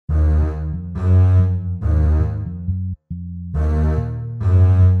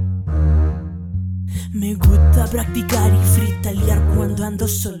Me gusta practicar y freestylear cuando ando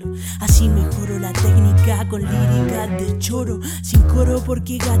solo. Así mejoro la técnica con lírica de choro. Sin coro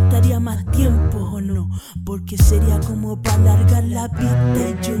porque gastaría más tiempo, o no, porque sería como para alargar la pista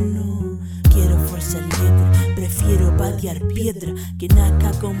y yo no quiero forzar letra, prefiero patear piedra. Que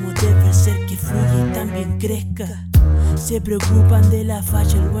nazca como debe ser, que fluya y también crezca. Se preocupan de la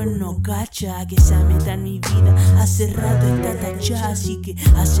falla, el buen no cacha. Que esa meta en mi vida hace rato está tachada. Así que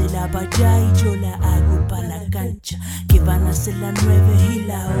hacela pa' allá y yo la hago pa' la cancha. Que van a ser las 9 y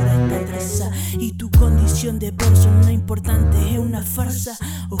la hora está atrasada. Y tu condición de persona importante es una farsa.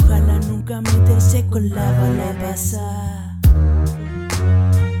 Ojalá nunca meterse con la bala pasada.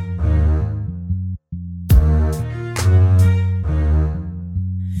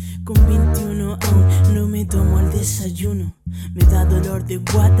 Con 21 aún no me tomo el desayuno. Me da dolor de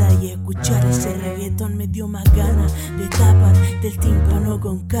guata y escuchar ese reggaetón me dio más ganas de tapar del tímpano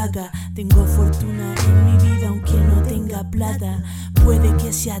con caca. Tengo fortuna en mi vida aunque no tenga plata. Puede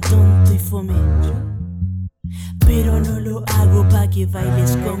que sea tonto y fome, pero no lo hago pa' que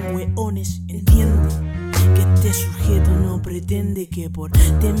bailes con hueones, entiende. Que este sujeto no pretende que por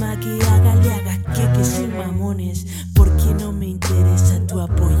tema que haga le hagas que sin mamones. Porque no me interesa tu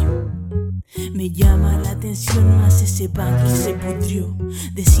apoyo. Me llama la atención más ese pan que se pudrió.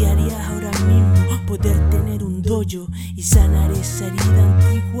 Desearía ahora mismo poder tener un dojo y sanar esa herida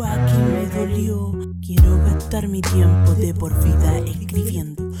antigua que me dolió. Quiero gastar mi tiempo de por vida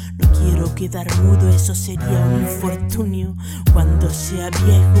escribiendo. No quiero quedar mudo, eso sería un infortunio. Cuando sea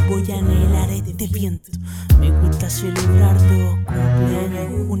viejo voy a anhelar este viento. Me gusta celebrar 2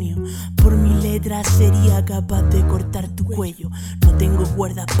 cumpleaños en junio. Por mi letra sería capaz de cortar tu cuello. No tengo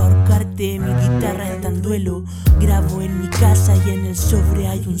cuerdas para ahorcarte, mi guitarra está en duelo. Grabo en mi casa y en el sobre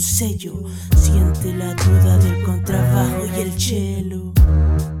hay un sello. Siente la duda del contrabajo y el cello.